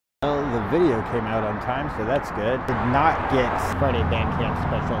Well, the video came out on time, so that's good. Did not get Friday Bandcamp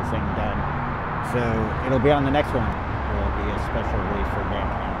special thing done, so it'll be on the next one. It'll be a special release for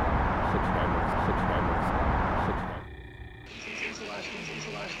Bandcamp. Subscribers.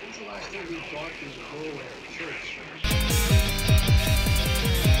 Since the last time we talked in the doorway of church.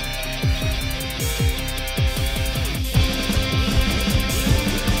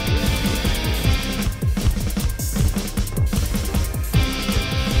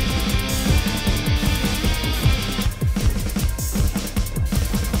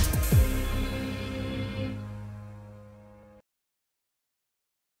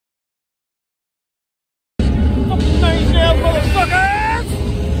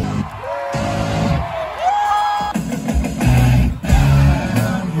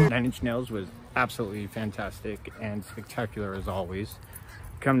 Nine Inch Nails was absolutely fantastic and spectacular as always.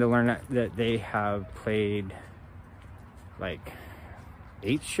 Come to learn that they have played like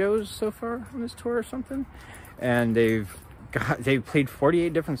 8 shows so far on this tour or something, and they've played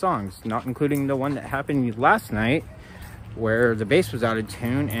 48 different songs, not including the one that happened last night where the bass was out of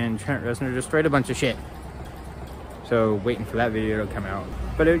tune and Trent Reznor destroyed a bunch of shit. So waiting for that video to come out.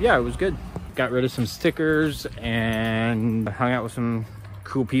 But yeah, it was good. Got rid of some stickers and hung out with some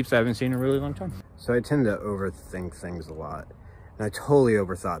cool peeps I haven't seen in a really long time. So I tend to overthink things a lot, and I totally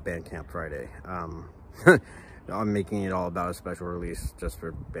overthought Bandcamp Friday. I'm making it all about a special release just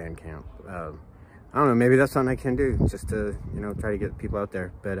for Bandcamp. I don't know, maybe that's something I can do just to, you know, try to get people out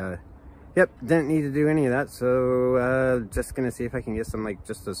there. But yep, didn't need to do any of that, so just gonna see if I can get some, like,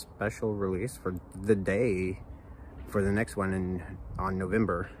 just a special release for the day for the next one on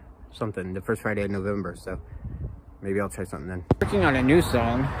November something, the first Friday of November. So maybe I'll try something then. Working on a new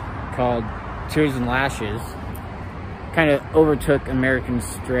song called Tears and Lashes. Kind of overtook American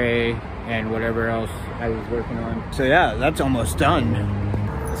Stray and whatever else I was working on. So yeah, that's almost done.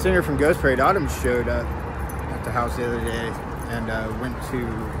 The singer from Ghost Parade, Autumn, showed up at the house the other day and went to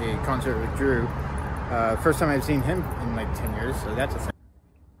a concert with Drew. First time I've seen him in like 10 years, so that's a thing.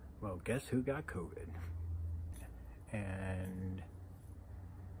 Well, guess who got COVID? And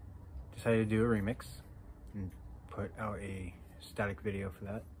decided to do a remix and put out a static video for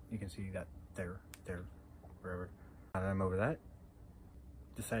that. You can see that there, wherever. Now that I'm over that,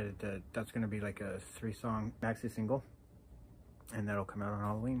 decided that that's going to be like a 3-song maxi single, and that'll come out on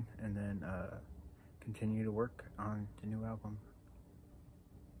Halloween, and then continue to work on the new album.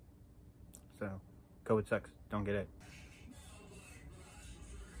 So, COVID sucks, don't get it.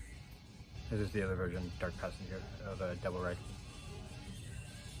 This is the other version, Dark Passenger, of a Double Ride.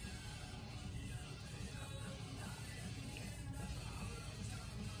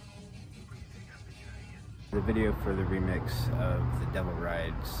 The video for the remix of the Devil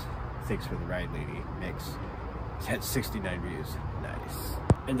Rides Thanks for the Ride Lady mix had 69 views. Nice.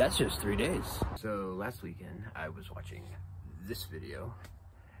 And that's just 3 days. So last weekend I was watching this video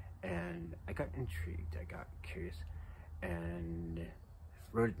and I got intrigued, I got curious, and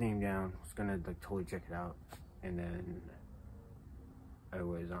wrote its name down, was gonna like totally check it out. And then I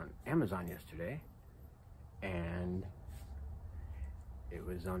was on Amazon yesterday and it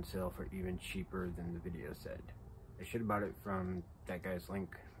was on sale for even cheaper than the video said. I should have bought it from that guy's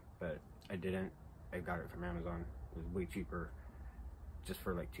link, but I didn't. I got it from Amazon. It was way cheaper just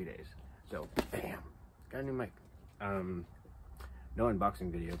for like 2 days. So, bam, got a new mic. No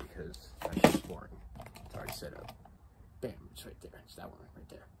unboxing video because that's just boring. It's already set up. Bam, it's right there. It's that one right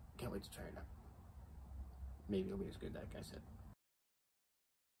there. Can't wait to try it out. Maybe it'll be as good as that guy said.